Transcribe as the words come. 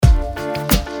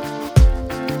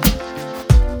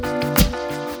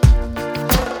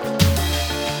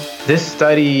This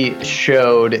study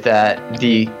showed that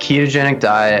the ketogenic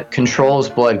diet controls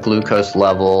blood glucose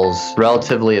levels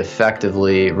relatively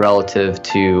effectively relative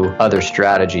to other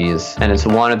strategies, and it's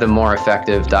one of the more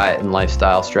effective diet and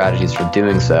lifestyle strategies for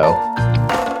doing so.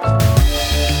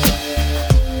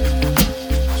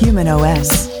 Human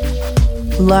OS.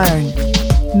 Learn,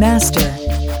 master,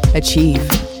 achieve.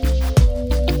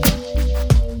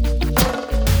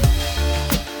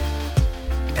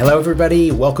 Hello,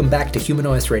 everybody. Welcome back to Human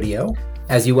OS Radio.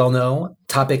 As you well know,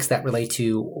 topics that relate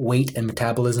to weight and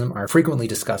metabolism are frequently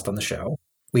discussed on the show.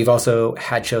 We've also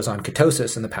had shows on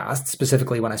ketosis in the past,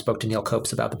 specifically when I spoke to Neil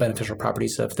Copes about the beneficial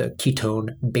properties of the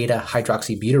ketone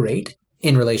beta-hydroxybutyrate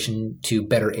in relation to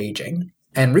better aging.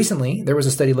 And recently, there was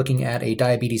a study looking at a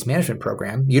diabetes management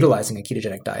program utilizing a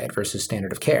ketogenic diet versus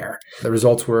standard of care. The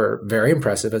results were very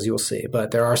impressive, as you will see,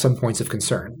 but there are some points of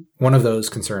concern. One of those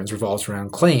concerns revolves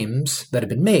around claims that have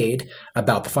been made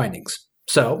about the findings.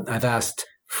 So I've asked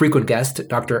frequent guest,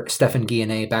 Dr. Stephan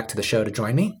Guyenet, back to the show to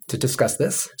join me to discuss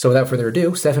this. So without further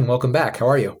ado, Stephan, welcome back. How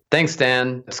are you? Thanks,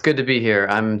 Dan. It's good to be here.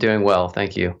 I'm doing well.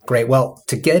 Thank you. Great. Well,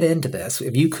 to get into this,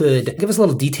 if you could give us a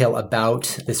little detail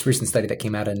about this recent study that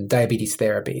came out in diabetes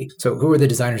therapy. So who are the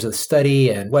designers of the study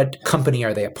and what company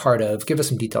are they a part of? Give us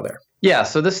some detail there. Yeah,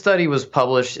 so this study was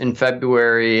published in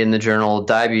February in the journal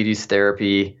Diabetes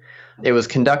Therapy. It was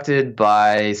conducted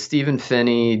by Stephen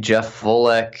Finney, Jeff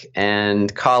Volek,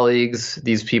 and colleagues.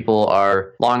 These people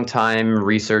are longtime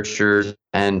researchers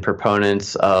and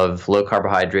proponents of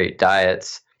low-carbohydrate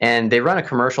diets. And they run a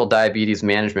commercial diabetes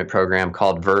management program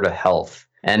called Virta Health.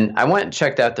 And I went and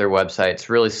checked out their website. It's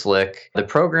really slick. The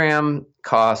program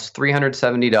costs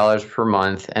 $370 per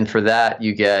month. And for that,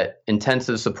 you get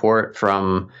intensive support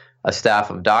from a staff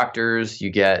of doctors,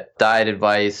 you get diet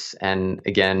advice, and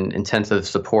again, intensive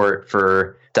support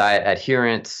for diet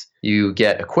adherence. You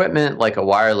get equipment like a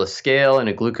wireless scale and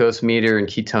a glucose meter and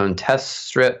ketone test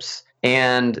strips,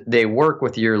 and they work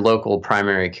with your local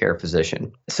primary care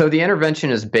physician. So the intervention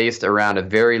is based around a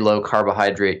very low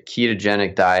carbohydrate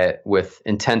ketogenic diet with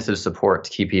intensive support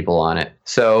to keep people on it.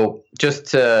 So just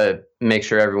to make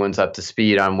sure everyone's up to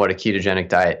speed on what a ketogenic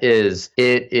diet is,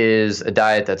 it is a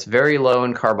diet that's very low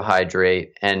in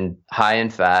carbohydrate and high in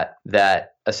fat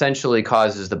that essentially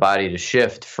causes the body to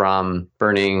shift from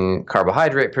burning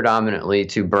carbohydrate predominantly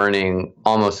to burning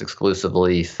almost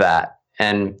exclusively fat.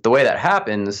 And the way that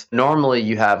happens, normally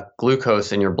you have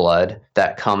glucose in your blood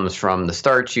that comes from the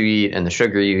starch you eat and the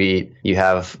sugar you eat. You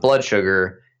have blood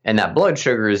sugar, and that blood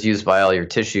sugar is used by all your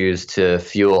tissues to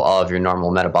fuel all of your normal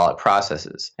metabolic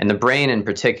processes. And the brain in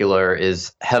particular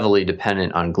is heavily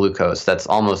dependent on glucose. That's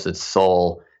almost its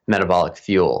sole metabolic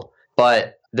fuel.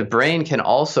 But the brain can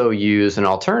also use an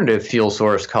alternative fuel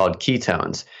source called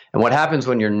ketones. And what happens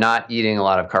when you're not eating a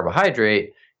lot of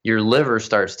carbohydrate, your liver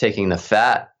starts taking the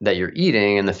fat that you're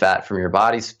eating and the fat from your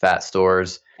body's fat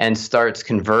stores and starts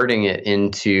converting it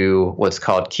into what's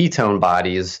called ketone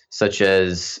bodies, such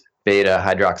as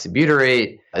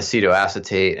beta-hydroxybutyrate,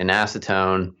 acetoacetate, and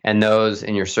acetone. And those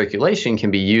in your circulation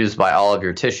can be used by all of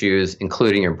your tissues,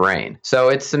 including your brain. So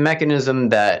it's a mechanism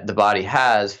that the body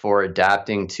has for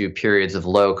adapting to periods of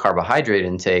low carbohydrate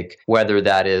intake, whether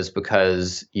that is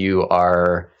because you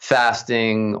are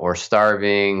fasting or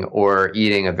starving or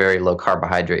eating a very low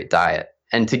carbohydrate diet.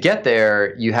 And to get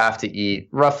there, you have to eat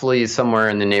roughly somewhere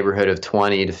in the neighborhood of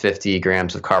 20 to 50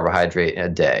 grams of carbohydrate a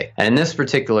day. And in this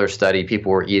particular study,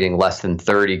 people were eating less than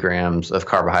 30 grams of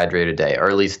carbohydrate a day, or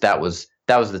at least that was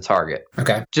the target.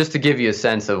 Okay. Just to give you a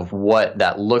sense of what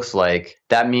that looks like,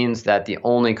 that means that the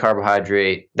only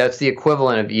carbohydrate, that's the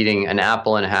equivalent of eating an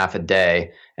apple and a half a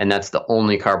day, and that's the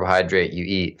only carbohydrate you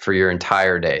eat for your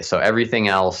entire day. So everything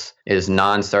else is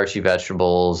non-starchy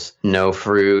vegetables, no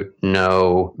fruit,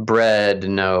 no bread,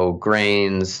 no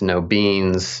grains, no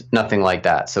beans, nothing like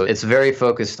that. So it's very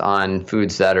focused on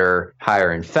foods that are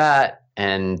higher in fat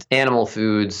and animal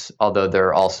foods, although there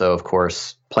are also, of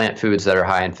course, plant foods that are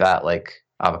high in fat like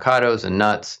avocados and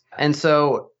nuts. And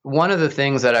so one of the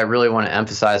things that I really want to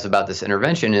emphasize about this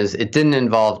intervention is it didn't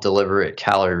involve deliberate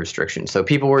calorie restriction. So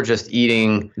people were just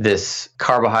eating this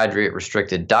carbohydrate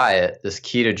restricted diet, this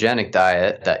ketogenic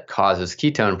diet that causes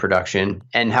ketone production.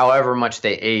 And however much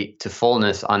they ate to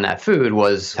fullness on that food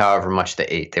was however much they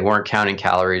ate. They weren't counting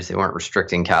calories. They weren't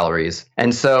restricting calories.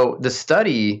 And so the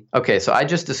study, so I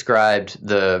just described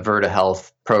the Virta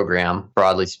Health program,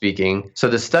 broadly speaking. So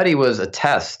the study was a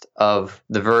test of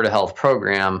the Virta Health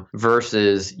program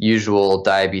versus usual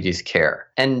diabetes care.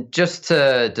 And just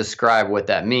to describe what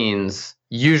that means,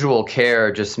 usual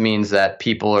care just means that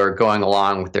people are going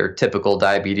along with their typical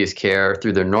diabetes care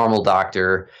through their normal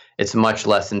doctor. It's much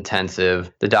less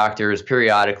intensive. The doctor is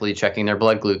periodically checking their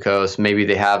blood glucose. Maybe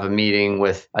they have a meeting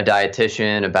with a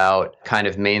dietitian about kind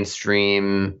of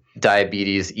mainstream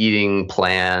diabetes eating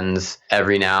plans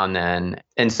every now and then.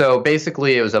 And so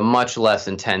basically it was a much less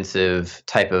intensive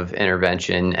type of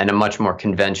intervention and a much more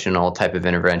conventional type of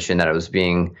intervention that it was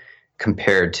being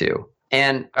compared to.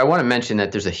 And I want to mention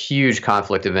that there's a huge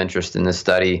conflict of interest in this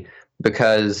study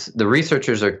because the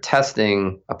researchers are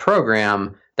testing a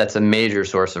program that's a major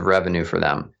source of revenue for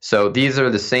them. So these are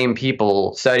the same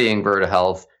people studying Virta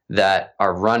Health that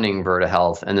are running Virta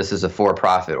Health, and this is a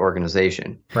for-profit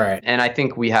organization. Right. And I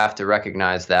think we have to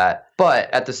recognize that.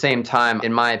 But at the same time,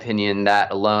 in my opinion,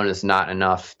 that alone is not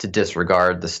enough to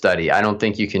disregard the study. I don't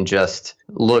think you can just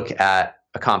look at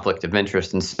a conflict of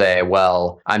interest and say,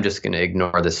 well, I'm just going to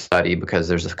ignore this study because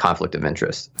there's a conflict of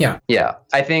interest. Yeah.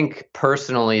 I think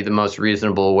personally, the most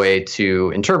reasonable way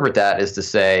to interpret that is to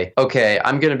say, okay,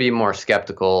 I'm going to be more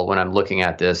skeptical when I'm looking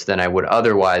at this than I would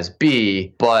otherwise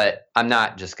be, but I'm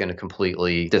not just going to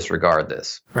completely disregard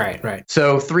this. Right.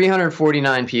 So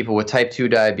 349 people with type 2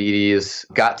 diabetes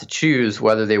got to choose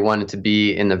whether they wanted to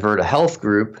be in the Virta Health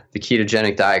group, the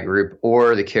ketogenic diet group,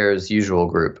 or the care as usual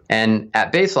group. And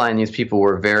at baseline, these people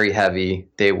were very heavy.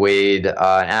 They weighed an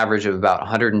average of about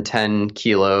 110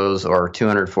 kilos or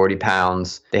 240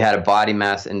 pounds. They had a body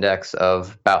mass index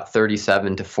of about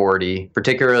 37 to 40,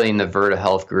 particularly in the Virta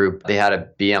Health group. They had a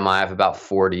BMI of about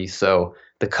 40. So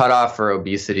the cutoff for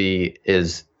obesity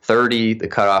is 30. The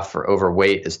cutoff for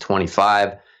overweight is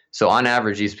 25. So on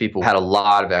average, these people had a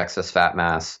lot of excess fat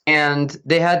mass. And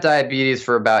they had diabetes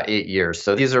for about 8 years.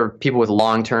 So these are people with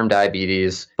long-term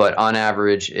diabetes. But on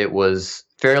average, it was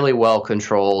fairly well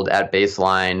controlled at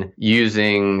baseline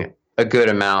using a good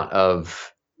amount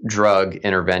of drug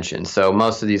intervention. So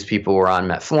most of these people were on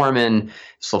metformin,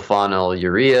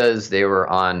 sulfonylureas. They were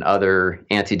on other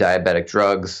anti-diabetic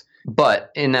drugs.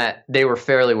 But in that, they were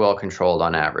fairly well controlled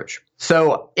on average.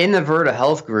 So in the Virta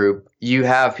Health group, you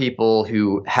have people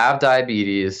who have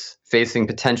diabetes facing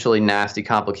potentially nasty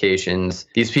complications.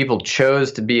 These people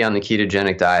chose to be on the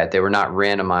ketogenic diet. They were not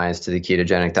randomized to the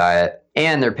ketogenic diet.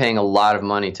 And they're paying a lot of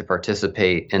money to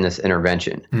participate in this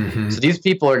intervention. So these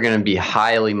people are going to be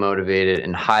highly motivated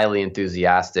and highly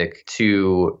enthusiastic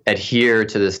to adhere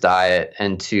to this diet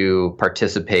and to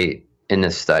participate in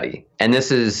this study. And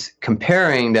this is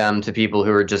comparing them to people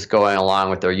who are just going along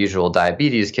with their usual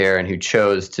diabetes care and who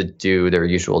chose to do their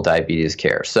usual diabetes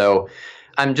care. So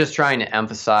I'm just trying to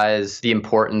emphasize the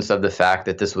importance of the fact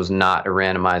that this was not a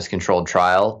randomized controlled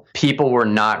trial. People were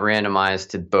not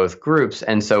randomized to both groups,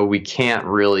 and so we can't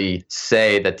really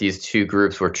say that these two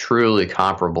groups were truly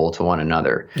comparable to one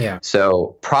another. Yeah.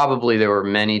 So probably there were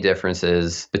many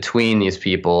differences between these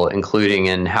people, including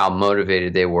in how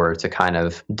motivated they were to kind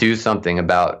of do something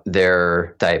about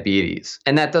their diabetes.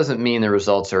 And that doesn't mean the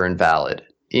results are invalid.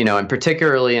 You know, and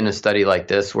particularly in a study like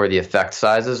this where the effect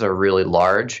sizes are really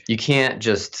large, you can't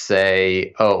just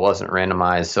say, oh, it wasn't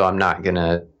randomized, so I'm not going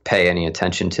to pay any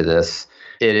attention to this.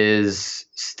 It is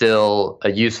still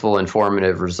a useful,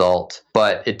 informative result,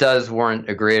 but it does warrant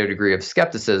a greater degree of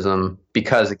skepticism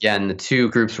because, again, the two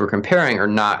groups we're comparing are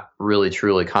not really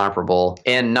truly comparable.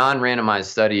 And non-randomized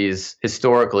studies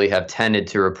historically have tended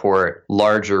to report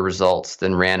larger results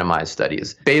than randomized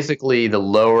studies. Basically, the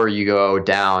lower you go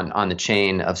down on the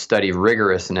chain of study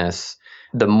rigorousness,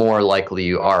 the more likely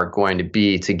you are going to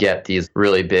be to get these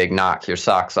really big knock your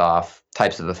socks off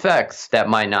types of effects that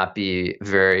might not be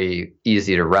very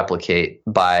easy to replicate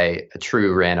by a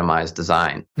true randomized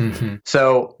design.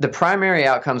 So the primary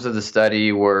outcomes of the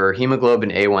study were hemoglobin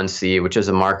A1C, which is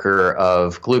a marker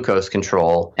of glucose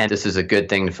control. And this is a good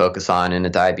thing to focus on in a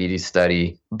diabetes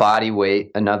study. Body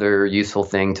weight, another useful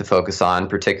thing to focus on,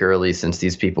 particularly since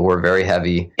these people were very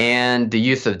heavy, and the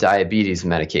use of diabetes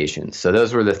medications. So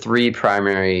those were the three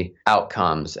primary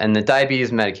outcomes. And the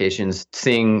diabetes medications,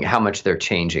 seeing how much they're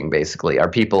changing, basically. Are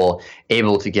people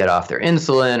able to get off their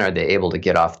insulin? Are they able to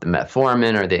get off the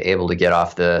metformin? Are they able to get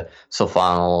off the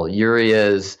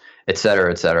sulfonylureas? Et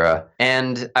cetera, et cetera.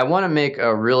 And I want to make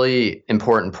a really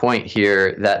important point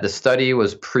here that the study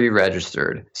was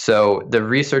pre-registered. So the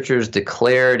researchers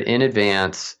declared in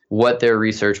advance what their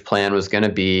research plan was going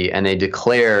to be, and they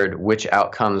declared which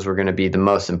outcomes were going to be the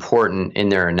most important in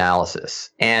their analysis.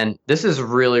 And this is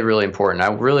really, really important.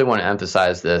 I really want to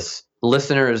emphasize this.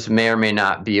 Listeners may or may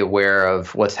not be aware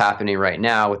of what's happening right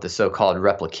now with the so-called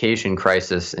replication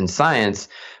crisis in science,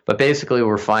 but basically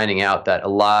we're finding out that a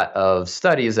lot of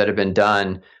studies that have been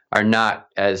done are not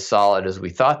as solid as we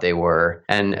thought they were.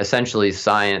 And essentially,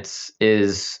 science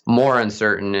is more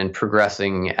uncertain and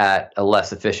progressing at a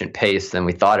less efficient pace than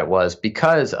we thought it was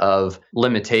because of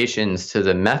limitations to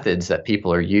the methods that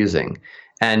people are using.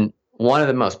 And one of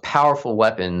the most powerful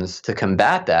weapons to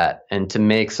combat that and to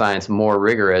make science more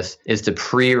rigorous is to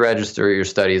pre-register your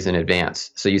studies in advance.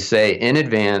 So you say in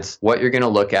advance what you're going to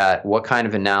look at, what kind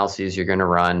of analyses you're going to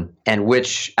run, and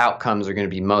which outcomes are going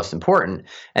to be most important.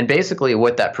 And basically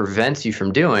what that prevents you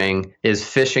from doing is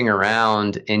fishing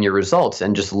around in your results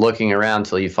and just looking around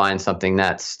till you find something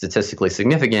that's statistically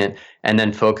significant and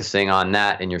then focusing on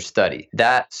that in your study.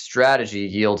 That strategy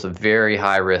yields a very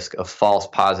high risk of false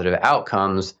positive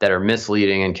outcomes that are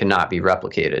misleading and cannot be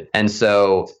replicated. And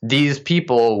so these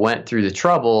people went through the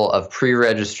trouble of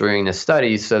pre-registering the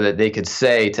study so that they could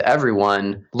say to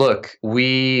everyone, look,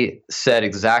 we said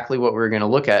exactly what we were going to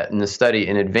look at in the study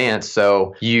in advance,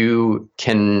 so you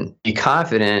can be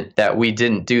confident that we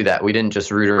didn't do that. We didn't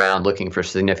just root around looking for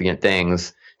significant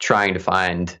things, trying to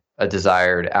find a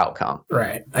desired outcome.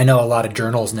 Right. I know a lot of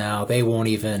journals now, they won't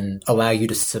even allow you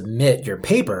to submit your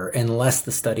paper unless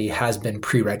the study has been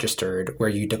pre-registered, where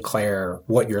you declare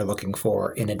what you're looking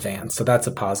for in advance. So that's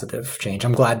a positive change.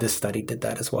 I'm glad this study did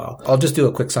that as well. I'll just do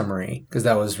a quick summary because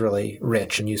that was really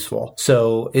rich and useful.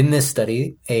 So in this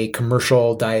study, a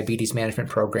commercial diabetes management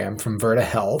program from Virta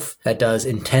Health that does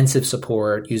intensive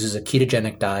support, uses a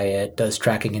ketogenic diet, does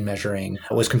tracking and measuring,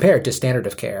 was compared to standard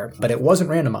of care, but it wasn't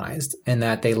randomized in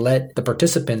that they let the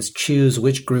participants choose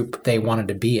which group they wanted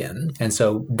to be in. And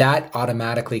so that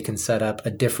automatically can set up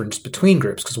a difference between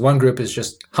groups, because one group is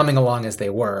just humming along as they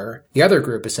were. The other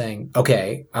group is saying,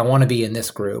 okay, I want to be in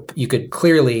this group. You could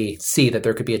clearly see that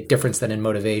there could be a difference then in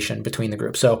motivation between the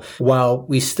groups. So while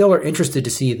we still are interested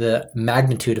to see the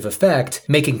magnitude of effect,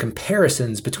 making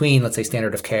comparisons between, let's say,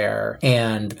 standard of care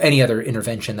and any other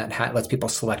intervention that lets people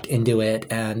select into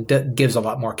it and gives a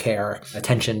lot more care,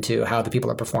 attention to how the people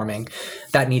are performing,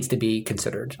 that needs to be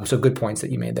considered. So good points that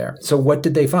you made there. So what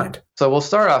did they find? So we'll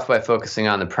start off by focusing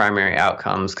on the primary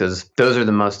outcomes because those are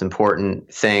the most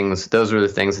important things. Those were the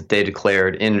things that they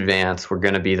declared in advance were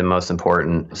going to be the most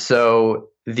important. So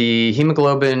the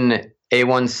hemoglobin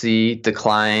A1C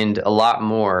declined a lot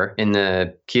more in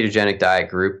the ketogenic diet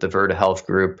group, the Virta Health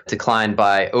group, declined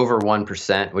by over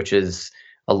 1%, which is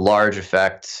a large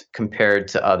effect compared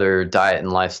to other diet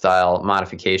and lifestyle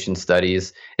modification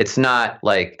studies. It's not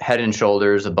like head and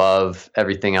shoulders above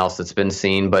everything else that's been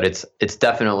seen, but it's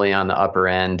definitely on the upper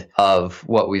end of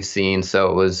what we've seen. So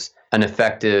it was an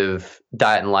effective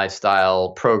diet and lifestyle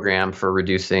program for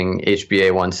reducing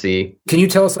HbA1c. Can you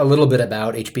tell us a little bit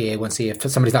about HbA1c if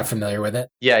somebody's not familiar with it?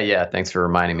 Yeah. Thanks for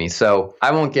reminding me. So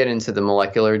I won't get into the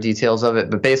molecular details of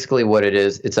it, but basically what it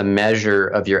is, it's a measure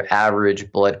of your average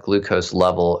blood glucose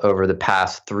level over the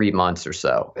past 3 months or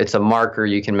so. It's a marker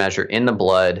you can measure in the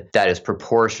blood that is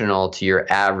proportional to your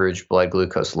average blood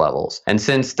glucose levels. And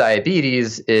since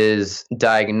diabetes is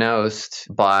diagnosed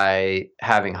by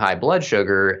having high blood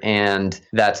sugar, and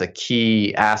that's a key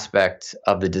aspect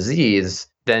of the disease,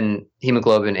 then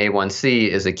hemoglobin A1C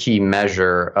is a key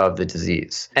measure of the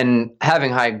disease. And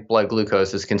having high blood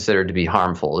glucose is considered to be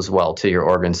harmful as well to your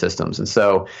organ systems. And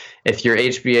so if your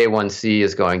HbA1c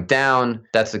is going down,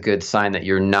 that's a good sign that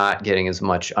you're not getting as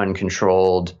much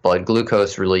uncontrolled blood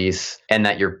glucose release and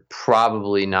that you're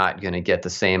probably not going to get the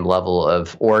same level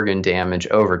of organ damage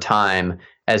over time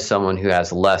as someone who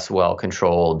has less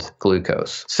well-controlled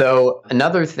glucose. So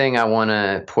another thing I want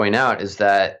to point out is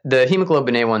that the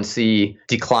hemoglobin A1C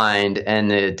declined,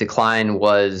 and the decline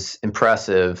was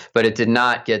impressive, but it did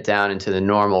not get down into the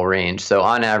normal range. So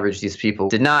on average, these people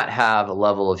did not have a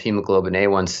level of hemoglobin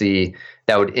A1C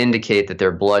that would indicate that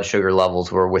their blood sugar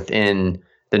levels were within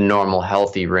the normal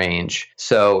healthy range.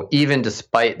 So even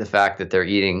despite the fact that they're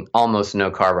eating almost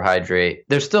no carbohydrate,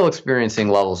 they're still experiencing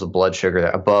levels of blood sugar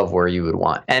above where you would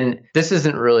want. And this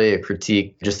isn't really a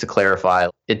critique, just to clarify.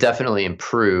 It definitely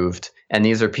improved. And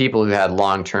these are people who had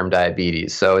long-term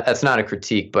diabetes. So that's not a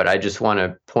critique, but I just want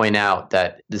to point out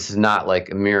that this is not like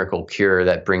a miracle cure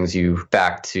that brings you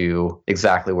back to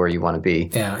exactly where you want to be.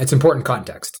 Yeah, it's important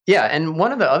context. Yeah, and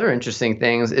one of the other interesting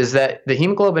things is that the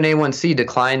hemoglobin A1C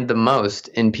declined the most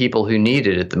in people who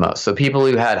needed it the most. So people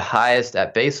who had highest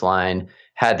at baseline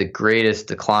had the greatest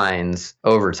declines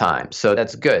over time. So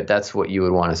that's good. That's what you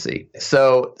would want to see.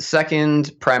 So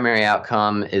second primary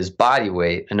outcome is body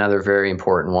weight, another very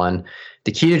important one.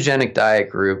 The ketogenic diet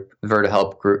group, Virta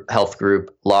Health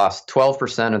group, lost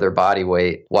 12% of their body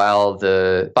weight, while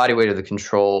the body weight of the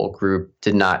control group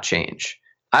did not change.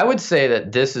 I would say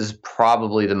that this is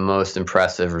probably the most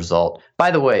impressive result.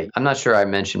 By the way, I'm not sure I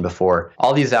mentioned before,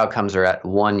 all these outcomes are at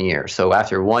 1 year. So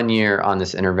after 1 year on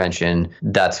this intervention,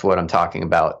 that's what I'm talking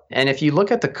about. And if you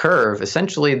look at the curve,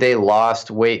 essentially they lost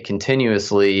weight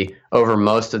continuously over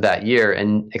most of that year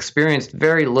and experienced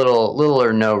very little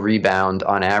or no rebound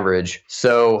on average.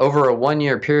 So over a 1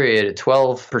 year period, a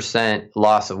 12%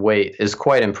 loss of weight is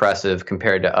quite impressive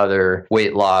compared to other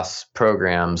weight loss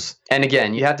programs. And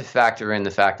again, you have to factor in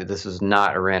the fact that this was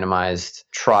not a randomized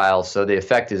trial, so the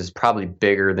effect is probably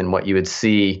bigger than what you would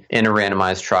see in a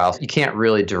randomized trial. You can't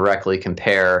really directly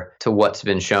compare to what's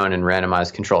been shown in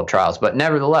randomized controlled trials, but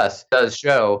nevertheless, it does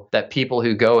show that people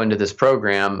who go into this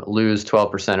program lose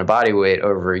 12% of body weight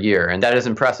over a year, and that is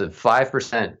impressive.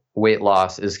 5% weight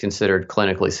loss is considered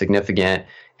clinically significant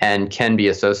and can be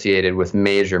associated with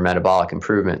major metabolic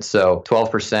improvements. So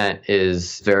 12%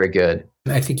 is very good.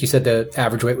 I think you said the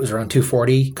average weight was around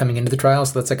 240 coming into the trial,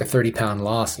 so that's like a 30-pound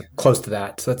loss, close to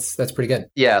that. So that's pretty good.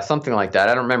 Yeah, something like that.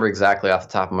 I don't remember exactly off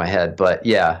the top of my head, but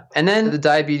yeah. And then the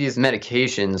diabetes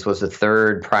medications was the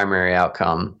third primary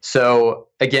outcome. So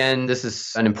again, this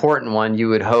is an important one. You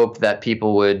would hope that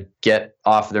people would get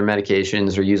off their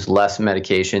medications or use less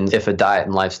medications if a diet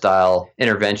and lifestyle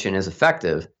intervention is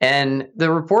effective. And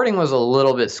the reporting was a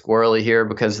little bit squirrely here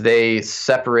because they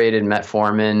separated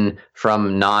metformin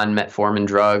from non-metformin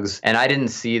drugs. And I didn't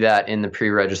see that in the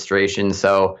pre-registration.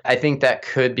 So I think that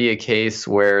could be a case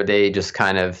where they just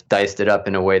kind of diced it up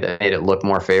in a way that made it look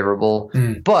more favorable.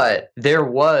 But there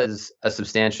was a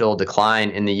substantial decline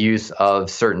in the use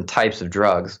of certain types of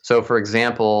drugs. So for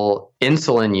example,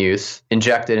 insulin use,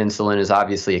 injected insulin is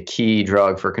obviously a key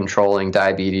drug for controlling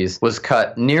diabetes, was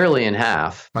cut nearly in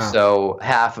half. Wow. So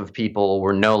half of people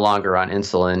were no longer on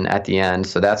insulin at the end.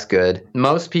 So that's good.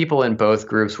 Most people in both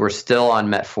groups were still on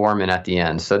metformin at the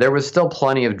end. So there was still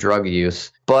plenty of drug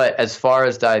use. But as far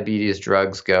as diabetes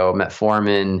drugs go,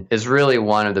 metformin is really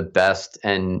one of the best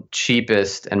and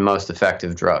cheapest and most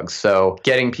effective drugs. So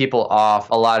getting people off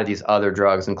a lot of these other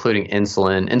drugs, including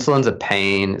insulin. Insulin's a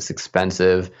pain, it's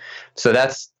expensive. So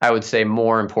that's, I would say,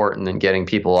 more important than getting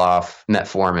people off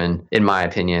metformin, in my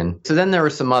opinion. So then there were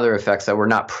some other effects that were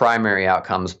not primary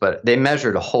outcomes, but they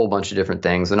measured a whole bunch of different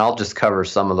things. And I'll just cover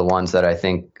some of the ones that I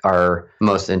think are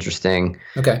most interesting.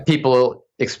 Okay. People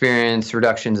experience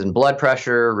reductions in blood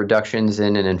pressure, reductions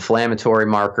in an inflammatory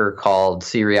marker called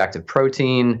C-reactive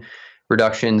protein,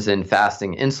 reductions in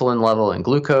fasting insulin level and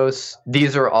glucose.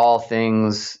 These are all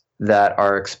things that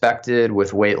are expected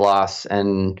with weight loss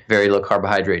and very low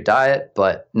carbohydrate diet,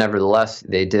 but nevertheless,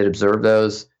 they did observe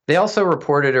those. They also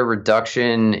reported a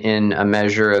reduction in a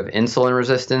measure of insulin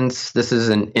resistance. This is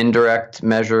an indirect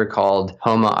measure called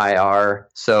HOMA-IR.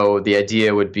 So the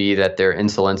idea would be that their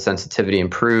insulin sensitivity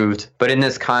improved. But in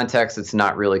this context, it's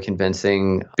not really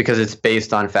convincing because it's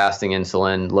based on fasting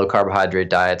insulin, low carbohydrate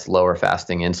diets, lower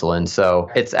fasting insulin. So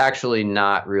it's actually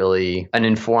not really an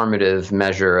informative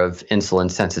measure of insulin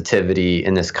sensitivity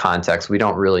in this context. We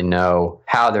don't really know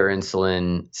how their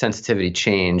insulin sensitivity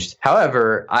changed.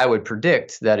 However, I would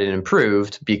predict that it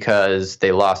improved because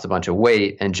they lost a bunch of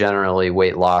weight, and generally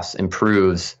weight loss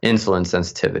improves insulin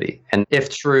sensitivity. And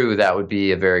if true, that would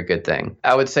be a very good thing.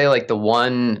 I would say like the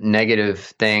one negative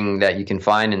thing that you can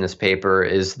find in this paper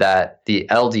is that the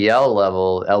LDL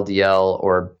level, LDL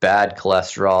or bad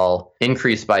cholesterol,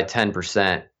 increased by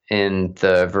 10% in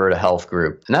the Virta Health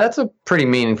group. And that's a pretty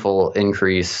meaningful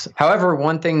increase. However,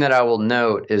 one thing that I will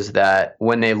note is that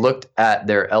when they looked at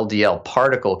their LDL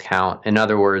particle count, in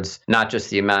other words, not just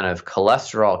the amount of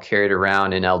cholesterol carried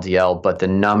around in LDL, but the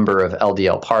number of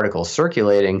LDL particles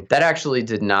circulating, that actually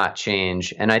did not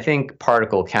change. And I think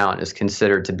particle count is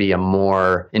considered to be a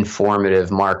more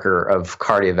informative marker of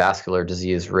cardiovascular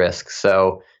disease risk.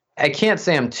 So I can't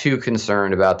say I'm too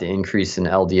concerned about the increase in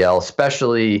LDL,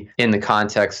 especially in the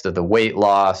context of the weight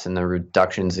loss and the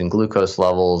reductions in glucose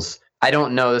levels. I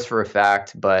don't know this for a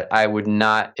fact, but I would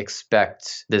not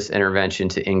expect this intervention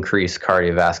to increase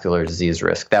cardiovascular disease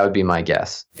risk. That would be my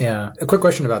guess. Yeah. A quick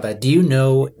question about that. Do you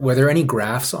know, were there any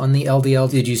graphs on the LDL?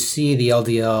 Did you see the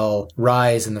LDL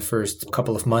rise in the first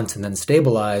couple of months and then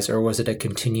stabilize, or was it a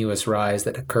continuous rise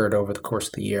that occurred over the course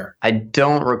of the year? I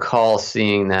don't recall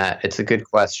seeing that. It's a good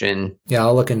question. Yeah,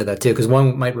 I'll look into that too, because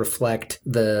one might reflect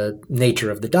the nature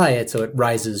of the diet. So it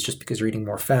rises just because you're eating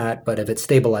more fat. But if it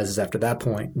stabilizes after that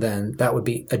point, then that would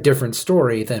be a different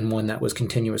story than one that was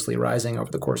continuously rising over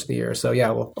the course of the year. So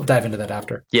yeah, we'll dive into that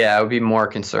after. Yeah, it would be more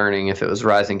concerning if it was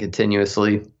rising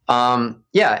continuously.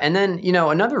 Yeah, and then,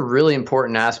 another really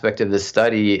important aspect of this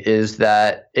study is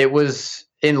that it was,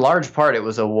 in large part, it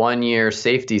was a 1-year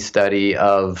safety study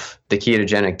of the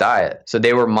ketogenic diet. So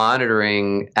they were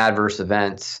monitoring adverse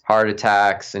events, heart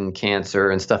attacks and cancer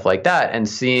and stuff like that, and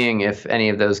seeing if any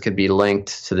of those could be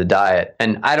linked to the diet.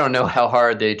 And I don't know how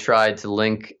hard they tried to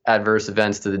link adverse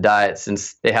events to the diet,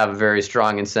 since they have a very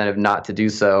strong incentive not to do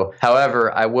so.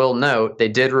 However, I will note they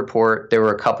did report there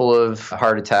were a couple of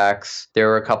heart attacks, there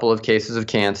were a couple of cases of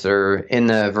cancer in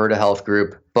the Virta Health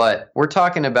group. But we're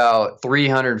talking about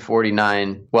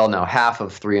 349, well, no, half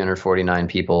of 349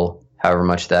 people, however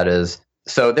much that is.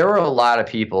 So there were a lot of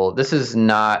people. This is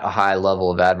not a high level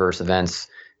of adverse events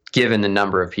given the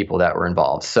number of people that were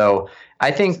involved. So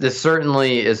I think this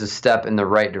certainly is a step in the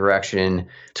right direction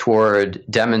toward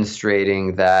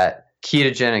demonstrating that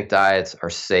ketogenic diets are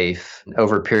safe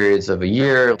over periods of a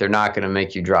year. They're not going to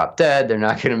make you drop dead. They're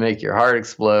not going to make your heart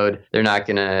explode. They're not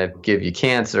going to give you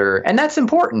cancer. And that's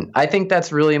important. I think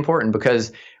that's really important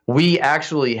because we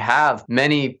actually have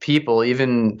many people,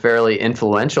 even fairly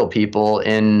influential people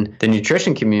in the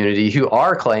nutrition community, who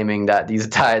are claiming that these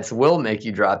diets will make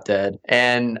you drop dead.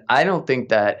 And I don't think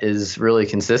that is really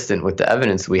consistent with the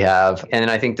evidence we have. And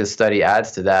I think this study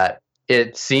adds to that.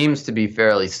 It seems to be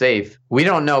fairly safe. We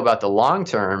don't know about the long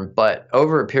term, but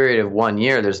over a period of 1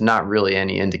 year, there's not really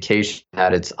any indication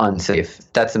that it's unsafe.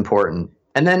 That's important.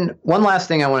 And then one last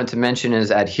thing I wanted to mention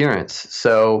is adherence.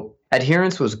 So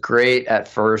adherence was great at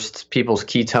first. People's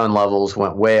ketone levels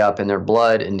went way up in their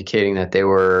blood, indicating that they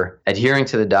were adhering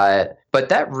to the diet. But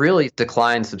that really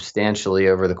declined substantially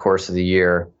over the course of the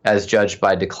year, as judged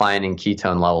by declining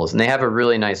ketone levels. And they have a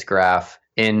really nice graph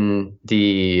in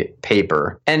the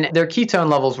paper. And their ketone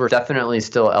levels were definitely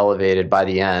still elevated by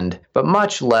the end, but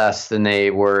much less than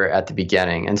they were at the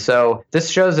beginning. And so this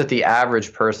shows that the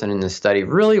average person in this study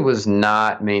really was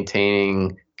not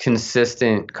maintaining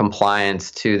consistent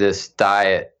compliance to this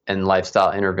diet and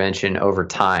lifestyle intervention over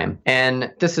time.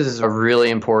 And this is a really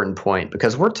important point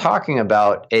because we're talking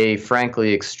about a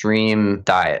frankly extreme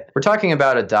diet. We're talking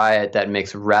about a diet that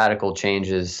makes radical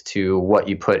changes to what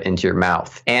you put into your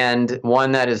mouth, and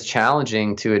one that is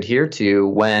challenging to adhere to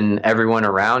when everyone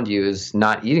around you is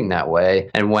not eating that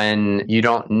way, and when you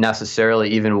don't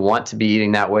necessarily even want to be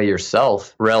eating that way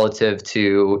yourself relative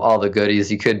to all the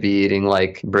goodies you could be eating,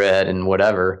 like bread and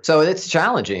whatever. So it's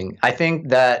challenging. I think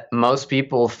that most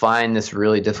people find this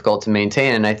really difficult to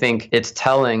maintain. And I think it's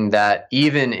telling that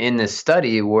even in this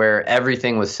study where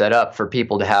everything was set up for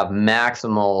people to have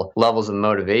maximal levels of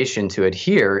motivation to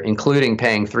adhere, including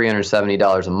paying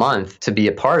 $370 a month to be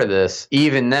a part of this,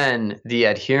 even then the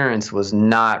adherence was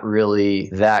not really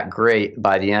that great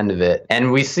by the end of it.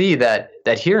 And we see that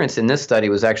the adherence in this study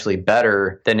was actually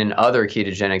better than in other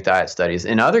ketogenic diet studies.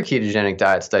 In other ketogenic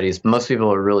diet studies, most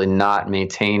people are really not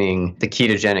maintaining the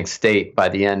ketogenic state by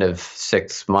the end of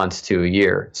 6 months to a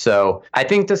year. So I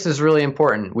think this is really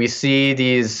important. We see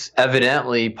these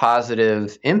evidently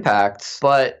positive impacts,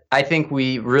 but I think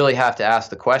we really have to ask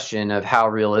the question of how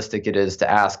realistic it is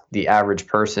to ask the average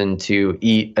person to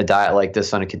eat a diet like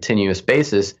this on a continuous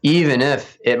basis, even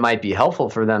if it might be helpful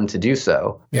for them to do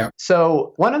so. Yeah.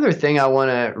 So one other thing I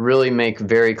want to really make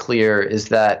very clear is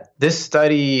that this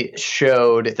study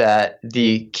showed that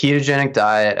the ketogenic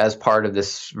diet as part of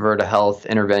this Virta Health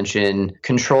intervention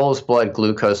controls blood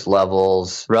glucose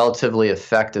levels relatively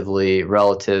effectively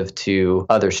relative to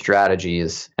other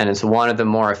strategies. And it's one of the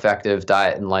more effective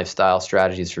diet and lifestyle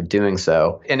strategies for doing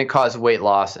so. And it caused weight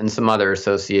loss and some other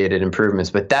associated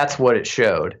improvements, but that's what it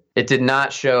showed. It did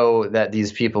not show that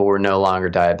these people were no longer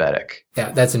diabetic.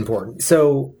 Yeah, that's important.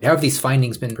 So how have these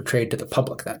findings been portrayed to the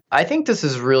public then? I think this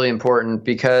is really important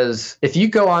because if you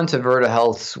go onto Virta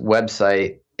Health's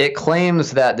website, it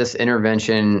claims that this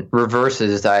intervention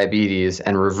reverses diabetes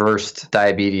and reversed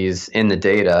diabetes in the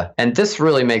data. And this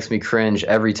really makes me cringe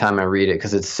every time I read it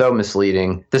because it's so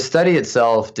misleading. The study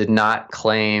itself did not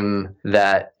claim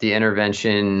that the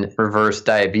intervention reversed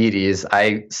diabetes.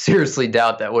 I seriously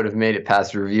doubt that would have made it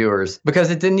past reviewers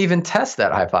because it didn't even test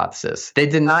that hypothesis. They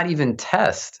did not even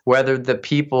test whether the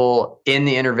people in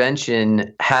the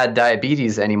intervention had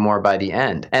diabetes anymore by the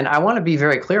end. And I want to be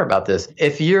very clear about this.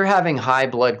 If you're having high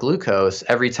blood glucose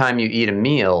every time you eat a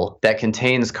meal that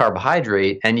contains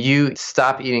carbohydrate and you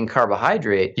stop eating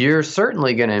carbohydrate, you're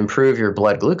certainly going to improve your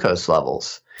blood glucose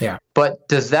levels. Yeah. But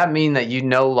does that mean that you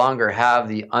no longer have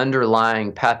the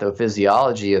underlying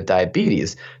pathophysiology of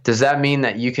diabetes? Does that mean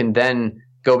that you can then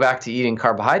go back to eating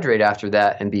carbohydrate after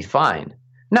that and be fine?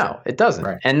 No, it doesn't.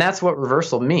 Right. And that's what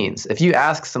reversal means. If you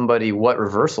ask somebody what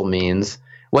reversal means,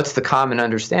 what's the common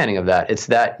understanding of that? It's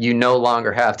that you no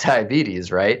longer have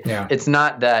diabetes, right? Yeah. It's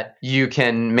not that you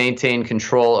can maintain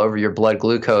control over your blood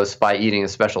glucose by eating a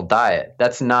special diet.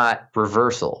 That's not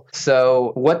reversal.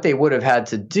 So what they would have had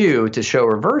to do to show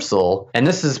reversal, and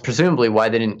this is presumably why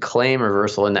they didn't claim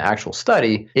reversal in the actual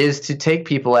study, is to take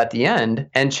people at the end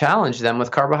and challenge them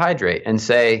with carbohydrate and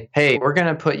say, hey, we're going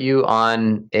to put you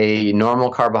on a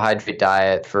normal carbohydrate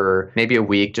diet for maybe a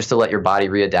week just to let your body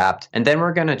readapt. And then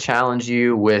we're going to challenge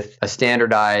you with a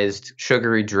standardized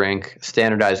sugary drink,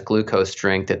 standardized glucose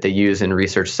drink that they use in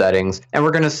research settings. And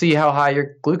we're going to see how high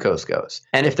your glucose goes.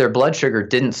 And if their blood sugar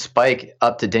didn't spike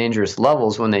up to dangerous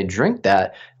levels when they drink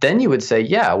that, then you would say,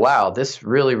 yeah, wow, this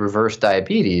really reversed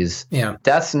diabetes. Yeah.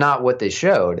 That's not what they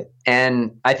showed.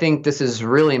 And I think this is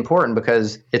really important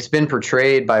because it's been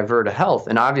portrayed by Virta Health,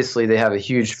 and obviously they have a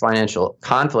huge financial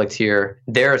conflict here.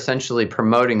 They're essentially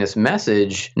promoting this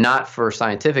message, not for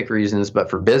scientific reasons,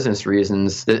 but for business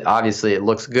reasons. That obviously it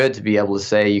looks good to be able to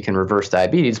say you can reverse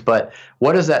diabetes, but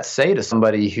what does that say to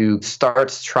somebody who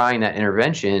starts trying that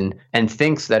intervention and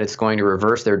thinks that it's going to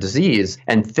reverse their disease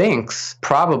and thinks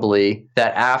probably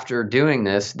that after doing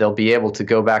this, they'll be able to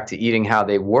go back to eating how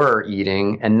they were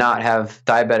eating and not have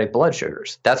diabetic blood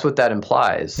sugars? That's what that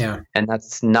implies. Yeah. And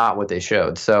that's not what they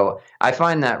showed. So I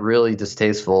find that really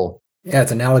distasteful. Yeah,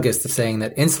 it's analogous to saying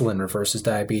that insulin reverses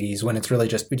diabetes when it's really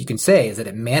just what you can say is that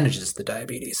it manages the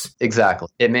diabetes. Exactly.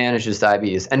 It manages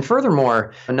diabetes. And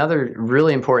furthermore, another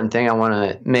really important thing I want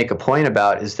to make a point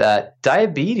about is that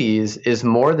diabetes is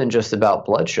more than just about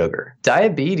blood sugar.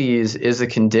 Diabetes is a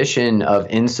condition of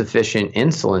insufficient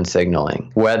insulin signaling,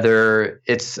 whether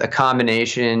it's a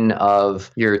combination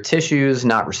of your tissues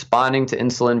not responding to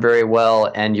insulin very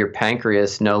well and your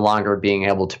pancreas no longer being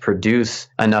able to produce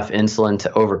enough insulin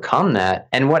to overcome that.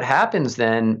 And what happens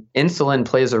then, insulin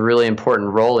plays a really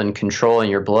important role in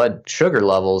controlling your blood sugar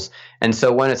levels. And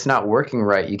so when it's not working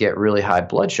right, you get really high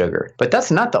blood sugar. But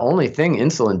that's not the only thing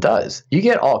insulin does. You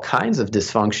get all kinds of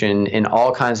dysfunction in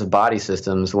all kinds of body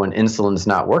systems when insulin's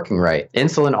not working right.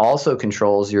 Insulin also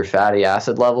controls your fatty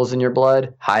acid levels in your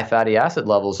blood. High fatty acid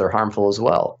levels are harmful as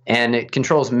well. And it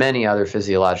controls many other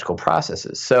physiological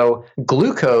processes. So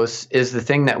glucose is the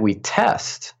thing that we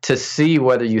test to see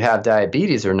whether you have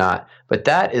diabetes or not. But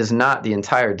that is not the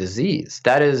entire disease.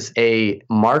 That is a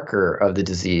marker of the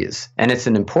disease. And it's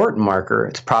an important marker.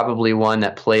 It's probably one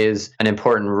that plays an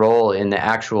important role in the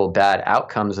actual bad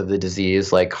outcomes of the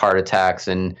disease, like heart attacks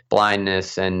and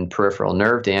blindness and peripheral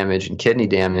nerve damage and kidney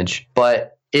damage.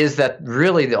 But is that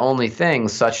really the only thing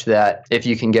such that if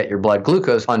you can get your blood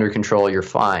glucose under control, you're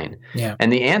fine? Yeah. And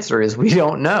the answer is we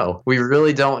don't know. We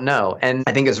really don't know. And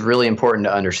I think it's really important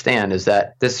to understand is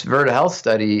that this Virta Health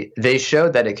study, they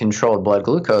showed that it controlled blood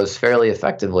glucose fairly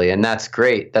effectively. And that's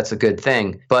great. That's a good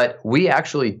thing. But we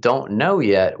actually don't know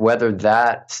yet whether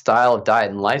that style of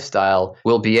diet and lifestyle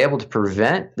will be able to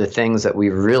prevent the things that we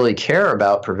really care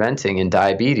about preventing in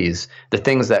diabetes, the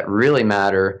things that really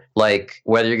matter, like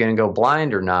whether you're going to go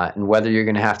blind or not, and whether you're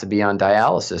going to have to be on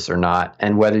dialysis or not,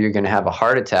 and whether you're going to have a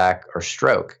heart attack or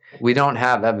stroke. We don't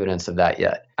have evidence of that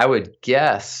yet. I would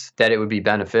guess that it would be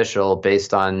beneficial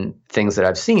based on things that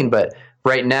I've seen, but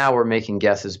right now we're making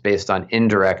guesses based on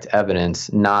indirect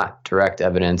evidence, not direct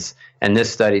evidence. And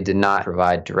this study did not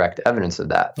provide direct evidence of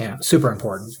that. Yeah, super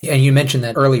important. And you mentioned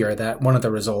that earlier, that one of the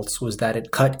results was that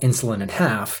it cut insulin in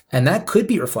half. And that could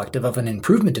be reflective of an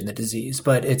improvement in the disease,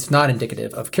 but it's not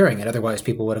indicative of curing it. Otherwise,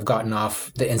 people would have gotten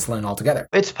off the insulin altogether.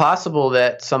 It's possible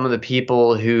that some of the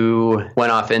people who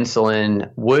went off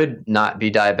insulin would not be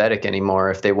diabetic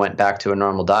anymore if they went back to a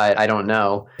normal diet. I don't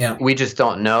know. Yeah. We just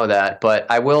don't know that. But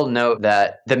I will note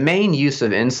that the main use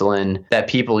of insulin that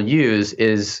people use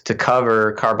is to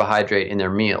cover carbohydrate in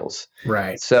their meals.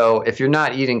 Right. So if you're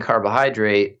not eating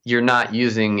carbohydrate, you're not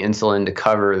using insulin to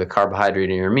cover the carbohydrate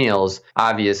in your meals.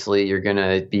 Obviously, you're going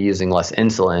to be using less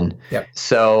insulin. Yep.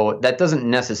 So that doesn't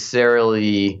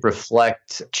necessarily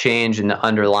reflect change in the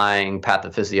underlying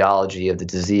pathophysiology of the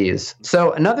disease.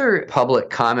 So another public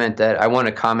comment that I want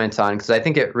to comment on, because I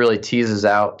think it really teases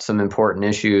out some important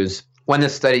issues. When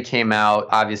this study came out,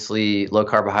 obviously low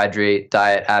carbohydrate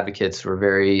diet advocates were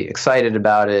very excited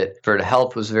about it. Virta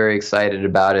Health was very excited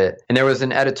about it. And there was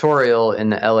an editorial in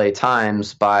the LA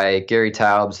Times by Gary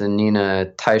Taubes and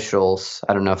Nina Teicholz.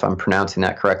 I don't know if I'm pronouncing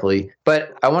that correctly.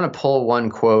 But I want to pull one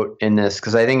quote in this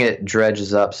because I think it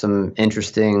dredges up some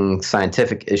interesting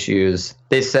scientific issues.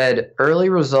 They said, early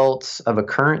results of a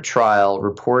current trial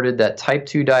reported that type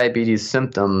 2 diabetes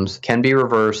symptoms can be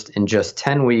reversed in just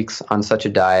 10 weeks on such a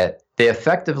diet. They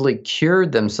effectively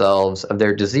cured themselves of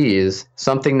their disease,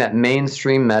 something that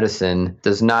mainstream medicine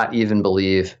does not even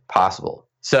believe possible.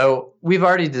 So we've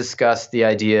already discussed the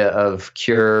idea of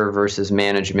cure versus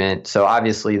management. So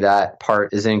obviously that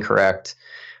part is incorrect.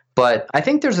 But I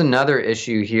think there's another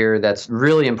issue here that's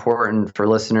really important for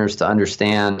listeners to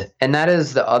understand, and that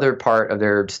is the other part of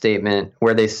their statement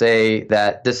where they say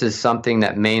that this is something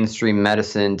that mainstream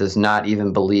medicine does not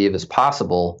even believe is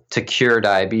possible to cure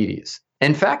diabetes.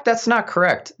 In fact, that's not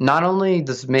correct. Not only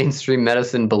does mainstream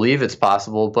medicine believe it's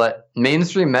possible, but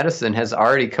mainstream medicine has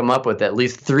already come up with at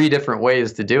least 3 different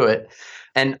ways to do it.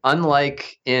 And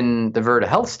unlike in the Virta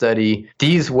Health study,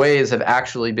 these ways have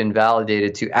actually been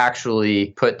validated to actually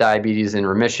put diabetes in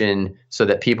remission so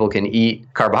that people can eat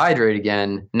carbohydrate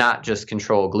again, not just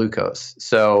control glucose.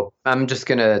 So I'm just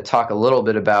going to talk a little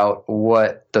bit about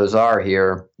what those are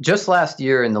here. Just last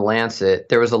year in The Lancet,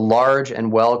 there was a large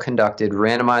and well-conducted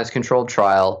randomized controlled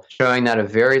trial showing that a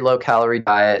very low-calorie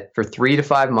diet for 3 to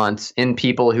 5 months in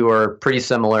people who are pretty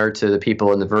similar to the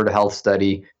people in the Virta Health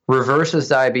study reverses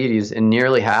diabetes in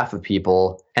nearly half of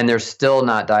people, and they're still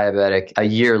not diabetic a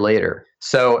year later.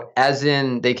 So as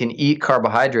in they can eat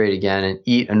carbohydrate again and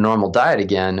eat a normal diet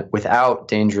again without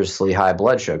dangerously high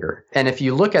blood sugar. And if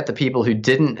you look at the people who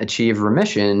didn't achieve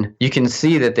remission, you can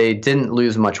see that they didn't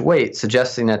lose much weight,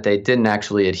 suggesting that they didn't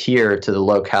actually adhere to the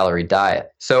low-calorie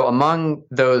diet. So among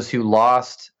those who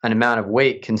lost an amount of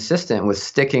weight consistent with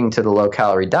sticking to the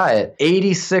low-calorie diet,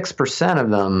 86% of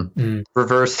them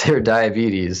reversed their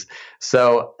diabetes.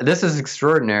 So this is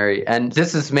extraordinary. And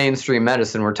this is mainstream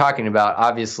medicine we're talking about.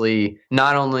 Obviously,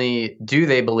 not only do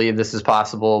they believe this is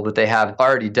possible, but they have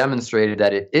already demonstrated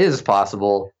that it is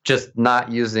possible, just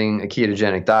not using a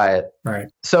ketogenic diet. Right.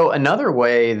 So another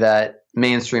way that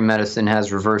mainstream medicine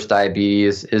has reversed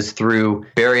diabetes is through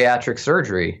bariatric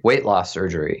surgery, weight loss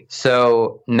surgery.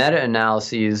 So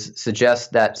meta-analyses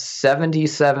suggest that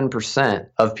 77%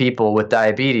 of people with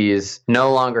diabetes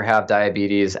no longer have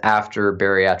diabetes after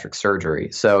bariatric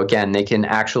surgery. So again, they can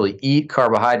actually eat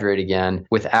carbohydrate again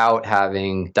without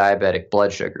having diabetic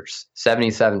blood sugars,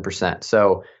 77%.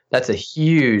 So that's a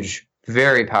huge,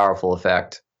 very powerful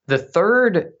effect. The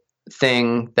third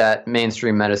thing that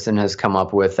mainstream medicine has come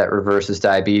up with that reverses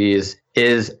diabetes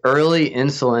is early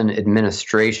insulin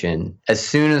administration. As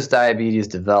soon as diabetes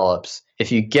develops,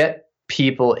 if you get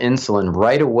people insulin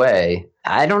right away,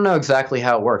 I don't know exactly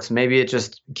how it works. Maybe it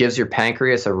just gives your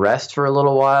pancreas a rest for a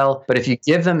little while. But if you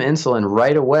give them insulin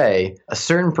right away, a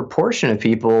certain proportion of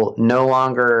people no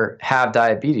longer have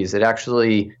diabetes. It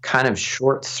actually kind of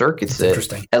short circuits it.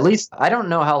 Interesting. At least I don't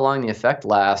know how long the effect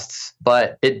lasts,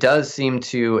 but it does seem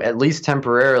to at least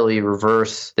temporarily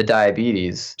reverse the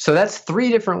diabetes. So that's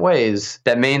 3 different ways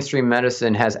that mainstream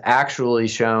medicine has actually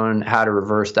shown how to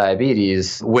reverse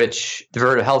diabetes, which the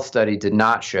Virta Health study did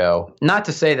not show. Not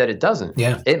to say that it doesn't.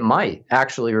 Yeah. It might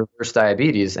actually reverse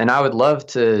diabetes. And I would love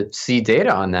to see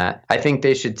data on that. I think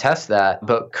they should test that.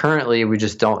 But currently, we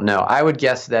just don't know. I would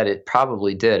guess that it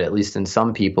probably did, at least in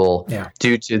some people,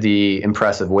 due to the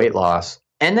impressive weight loss.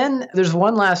 And then there's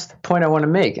one last point I want to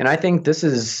make, and I think this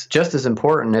is just as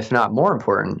important, if not more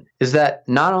important, is that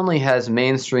not only has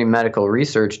mainstream medical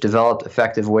research developed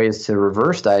effective ways to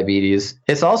reverse diabetes,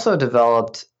 it's also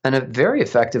developed a very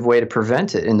effective way to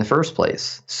prevent it in the first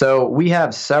place. So we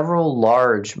have several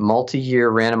large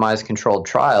multi-year randomized controlled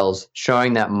trials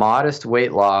showing that modest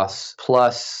weight loss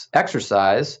plus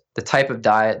exercise, the type of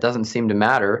diet doesn't seem to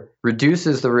matter,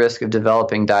 reduces the risk of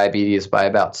developing diabetes by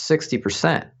about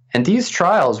 60%. And these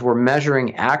trials were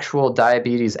measuring actual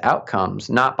diabetes outcomes,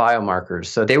 not biomarkers.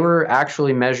 So they were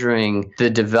actually measuring the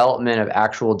development of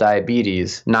actual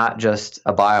diabetes, not just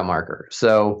a biomarker.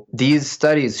 So these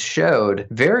studies showed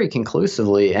very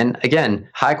conclusively, and again,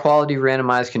 high quality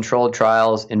randomized controlled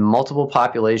trials in multiple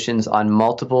populations on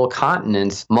multiple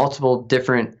continents, multiple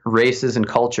different races and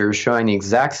cultures showing the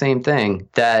exact same thing,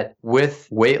 that with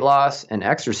weight loss and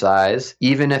exercise,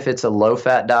 even if it's a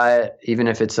low-fat diet, even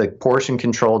if it's a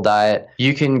portion-controlled diet,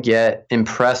 you can get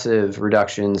impressive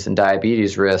reductions in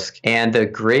diabetes risk. And the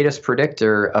greatest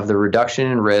predictor of the reduction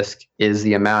in risk is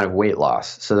the amount of weight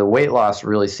loss. So the weight loss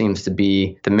really seems to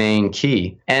be the main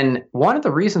key. And one of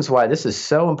the reasons why this is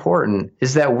so important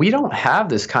is that we don't have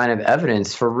this kind of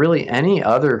evidence for really any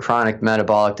other chronic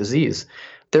metabolic disease.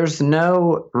 There's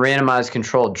no randomized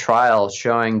controlled trial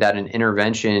showing that an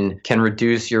intervention can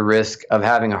reduce your risk of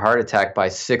having a heart attack by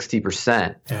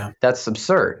 60%. Yeah. That's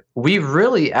absurd. We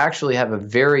really actually have a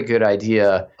very good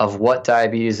idea of what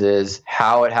diabetes is,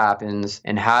 how it happens,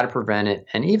 and how to prevent it,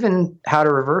 and even how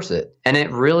to reverse it. And it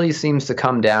really seems to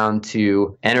come down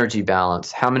to energy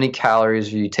balance. How many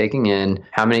calories are you taking in?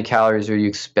 How many calories are you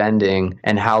expending?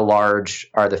 And how large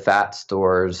are the fat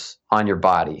stores on your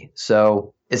body?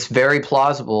 So it's very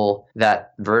plausible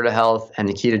that Virta Health and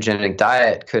the ketogenic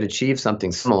diet could achieve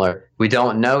something similar. We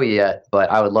don't know yet,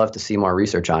 but I would love to see more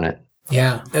research on it.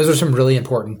 Yeah, those are some really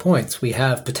important points. We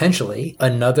have potentially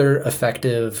another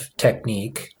effective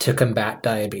technique to combat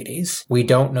diabetes. We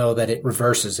don't know that it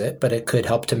reverses it, but it could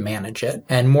help to manage it.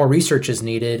 And more research is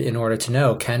needed in order to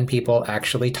know, can people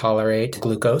actually tolerate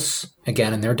glucose,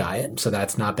 again, in their diet? So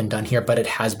that's not been done here, but it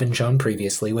has been shown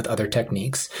previously with other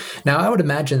techniques. Now, I would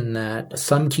imagine that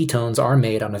some ketones are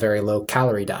made on a very low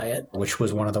calorie diet, which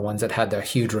was one of the ones that had the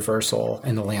huge reversal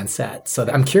in the Lancet. So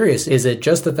I'm curious, is it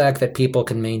just the fact that people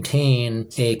can maintain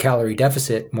a calorie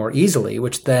deficit more easily,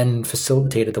 which then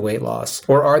facilitated the weight loss?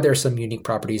 Or are there some unique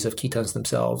properties of ketones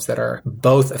themselves that are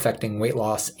both affecting weight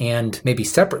loss and maybe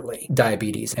separately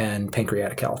diabetes and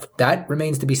pancreatic health? That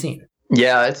remains to be seen.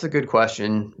 Yeah, it's a good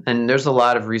question. And there's a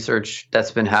lot of research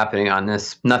that's been happening on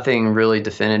this. Nothing really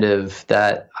definitive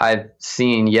that I've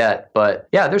seen yet. But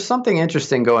yeah, there's something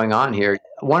interesting going on here.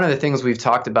 One of the things we've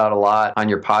talked about a lot on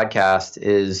your podcast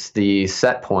is the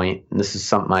set point. And this is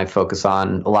something I focus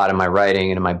on a lot in my writing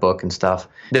and in my book and stuff.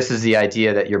 This is the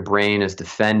idea that your brain is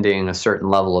defending a certain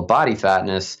level of body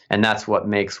fatness, and that's what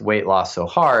makes weight loss so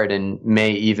hard and may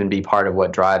even be part of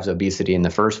what drives obesity in the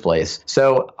first place.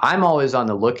 So I'm always on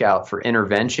the lookout for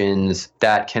interventions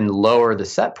that can lower the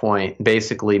set point,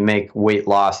 basically make weight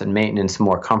loss and maintenance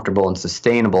more comfortable and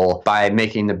sustainable by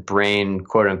making the brain,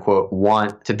 quote unquote,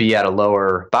 want to be at a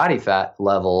lower body fat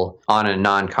level on a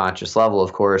non-conscious level,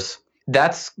 of course.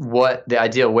 That's what the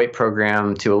ideal weight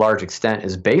program to a large extent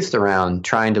is based around,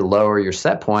 trying to lower your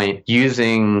set point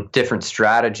using different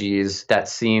strategies that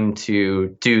seem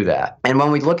to do that. And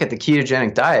when we look at the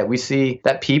ketogenic diet, we see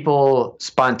that people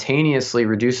spontaneously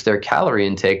reduce their calorie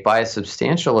intake by a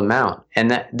substantial amount, and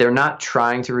that they're not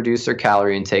trying to reduce their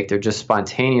calorie intake, they're just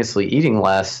spontaneously eating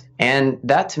less. And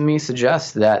that to me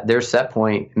suggests that their set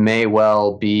point may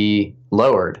well be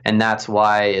lowered. And that's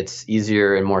why it's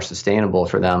easier and more sustainable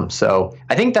for them. So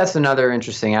I think that's another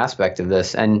interesting aspect of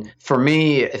this. And for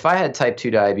me, if I had type 2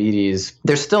 diabetes,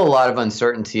 there's still a lot of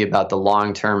uncertainty about the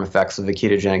long-term effects of a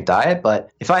ketogenic diet.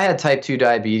 But if I had type 2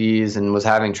 diabetes and was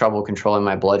having trouble controlling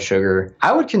my blood sugar,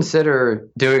 I would consider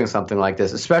doing something like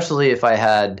this, especially if I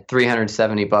had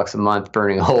 $370 a month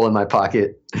burning a hole in my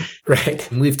pocket. Right.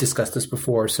 We've discussed this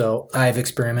before. So I've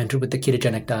experimented with the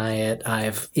ketogenic diet.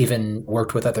 I've even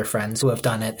worked with other friends who have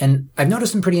done it. And I've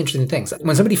noticed some pretty interesting things.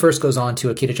 When somebody first goes on to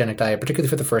a ketogenic diet, particularly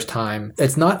for the first time,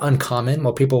 it's not uncommon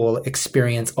where people will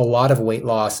experience a lot of weight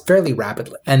loss fairly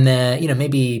rapidly. And then,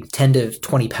 maybe 10 to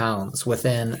 20 pounds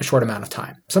within a short amount of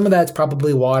time. Some of that's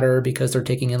probably water because they're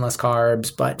taking in less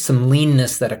carbs, but some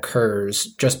leanness that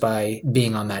occurs just by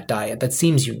being on that diet that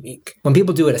seems unique. When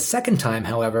people do it a second time,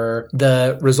 however,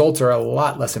 the results are a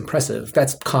lot less impressive.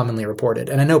 That's commonly reported.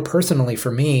 And I know personally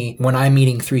for me, when I'm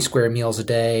eating 3 square meals a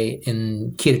day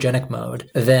in ketogenic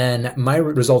mode, then my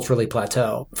results really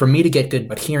plateau. For me to get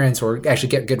good adherence or actually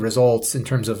get good results in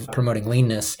terms of promoting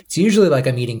leanness, it's usually like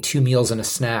I'm eating 2 meals and a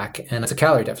snack, and it's a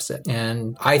calorie deficit.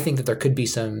 And I think that there could be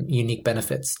some unique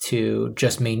benefits to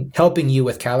just helping you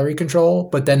with calorie control,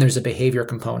 but then there's a behavior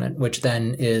component, which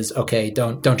then is, okay,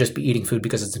 don't just be eating food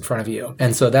because it's in front of you.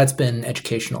 And so that's been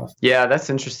educational. Yeah, that's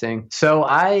interesting. So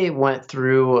I went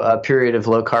through a period of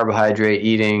low carbohydrate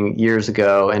eating years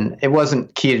ago, and it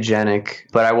wasn't ketogenic,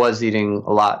 but I was eating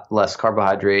a lot less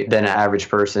carbohydrate than an average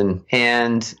person.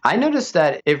 And I noticed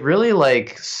that it really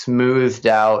smoothed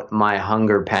out my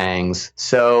hunger pangs.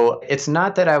 So it's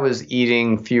not that I was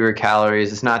eating fewer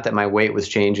calories. It's not that my weight was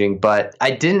changing, but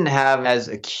I didn't have as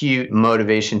acute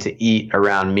motivation to eat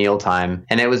around mealtime.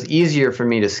 And it was easier for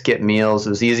me to skip meals.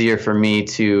 It was easier for me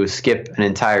to skip an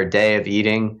entire day of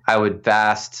eating. I would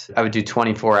fast. I would do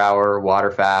 24-hour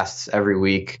water fasts every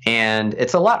week. And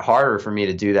it's a lot harder for me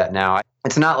to do that now.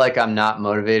 It's not like I'm not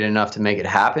motivated enough to make it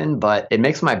happen, but it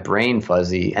makes my brain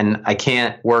fuzzy, and I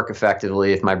can't work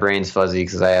effectively if my brain's fuzzy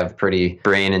because I have a pretty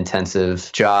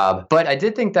brain-intensive job. But I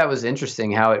did think that was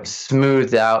interesting how it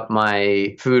smoothed out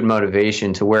my food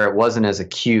motivation to where it wasn't as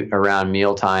acute around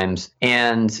meal times.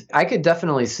 And I could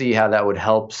definitely see how that would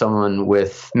help someone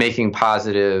with making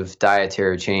positive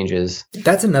dietary changes.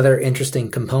 That's another interesting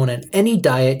component. Any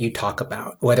diet you talk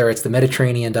about, whether it's the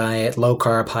Mediterranean diet, low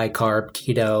carb, high carb,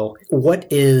 keto, what what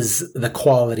is the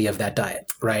quality of that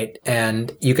diet, right?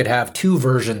 And you could have two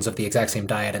versions of the exact same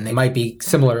diet, and they might be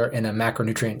similar in a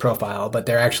macronutrient profile, but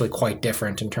they're actually quite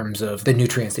different in terms of the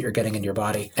nutrients that you're getting in your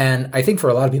body. And I think for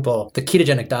a lot of people, the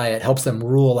ketogenic diet helps them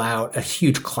rule out a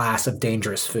huge class of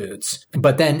dangerous foods.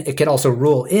 But then it can also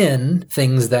rule in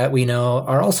things that we know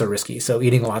are also risky. So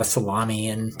eating a lot of salami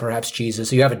and perhaps cheeses.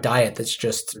 So you have a diet that's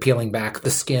just peeling back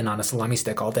the skin on a salami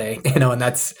stick all day, and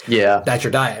that's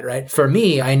your diet, right? For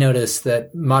me, I notice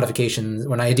that modifications,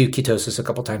 when I do ketosis a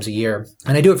couple times a year,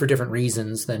 and I do it for different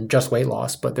reasons than just weight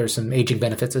loss, but there's some aging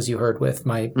benefits, as you heard with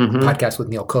my podcast with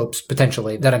Neil Copes,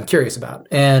 potentially, that I'm curious about.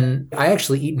 And I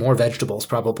actually eat more vegetables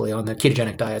probably on the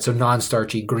ketogenic diet. So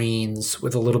non-starchy greens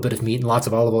with a little bit of meat and lots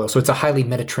of olive oil. So it's a highly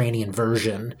Mediterranean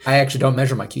version. I actually don't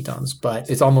measure my ketones, but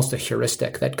it's almost a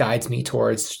heuristic that guides me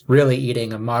towards really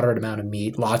eating a moderate amount of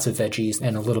meat, lots of veggies,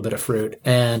 and a little bit of fruit.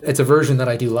 And it's a version that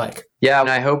I do like. Yeah,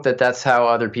 and I hope that that's how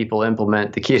other people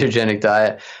implement the ketogenic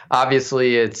diet.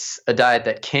 Obviously, it's a diet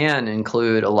that can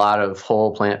include a lot of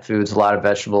whole plant foods, a lot of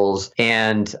vegetables,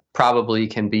 and probably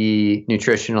can be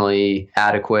nutritionally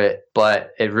adequate,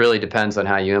 but it really depends on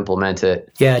how you implement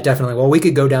it. Yeah, definitely. Well, we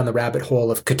could go down the rabbit hole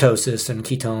of ketosis and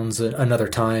ketones another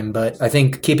time, but I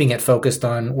think keeping it focused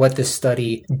on what this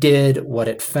study did, what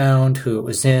it found, who it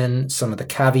was in, some of the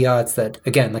caveats that,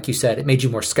 again, like you said, it made you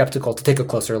more skeptical to take a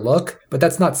closer look, but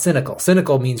that's not cynical.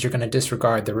 Cynical means you're going to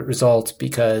disregard the results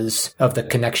because of the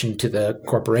connection to the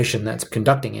corporation that's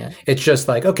conducting it. It's just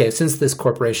like, okay, since this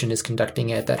corporation is conducting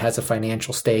it that has a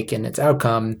financial stake in its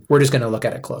outcome, we're just going to look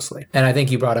at it closely. And I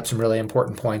think you brought up some really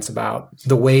important points about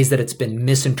the ways that it's been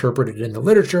misinterpreted in the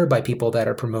literature by people that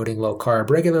are promoting low carb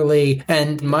regularly.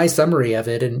 And my summary of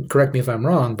it, and correct me if I'm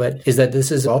wrong, but is that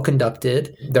this is all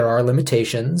conducted. There are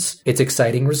limitations. It's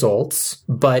exciting results,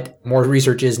 but more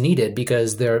research is needed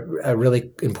because they're a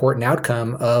really important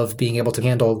outcome of being able to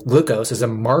handle glucose as a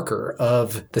marker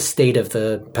of the state of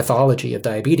the pathology of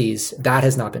diabetes. That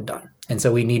has not been done. And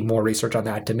so we need more research on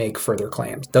that to make further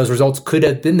claims. Those results could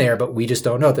have been there, but we just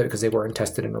don't know that because they weren't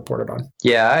tested and reported on.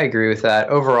 Yeah, I agree with that.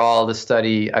 Overall, the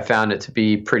study, I found it to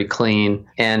be pretty clean.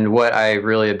 And what I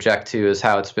really object to is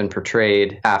how it's been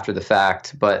portrayed after the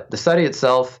fact. But the study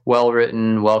itself, well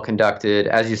written, well conducted.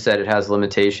 As you said, it has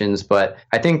limitations. But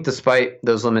I think despite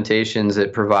those limitations,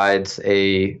 it provides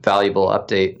a valuable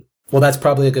update. Well, that's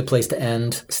probably a good place to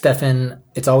end. Stephan,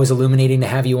 it's always illuminating to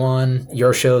have you on.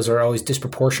 Your shows are always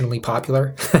disproportionately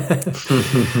popular.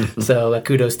 So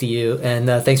kudos to you. And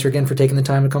thanks again for taking the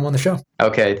time to come on the show.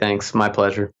 Okay, thanks. My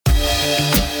pleasure.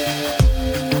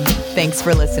 Thanks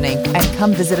for listening, and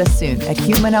come visit us soon at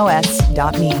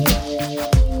humanos.me.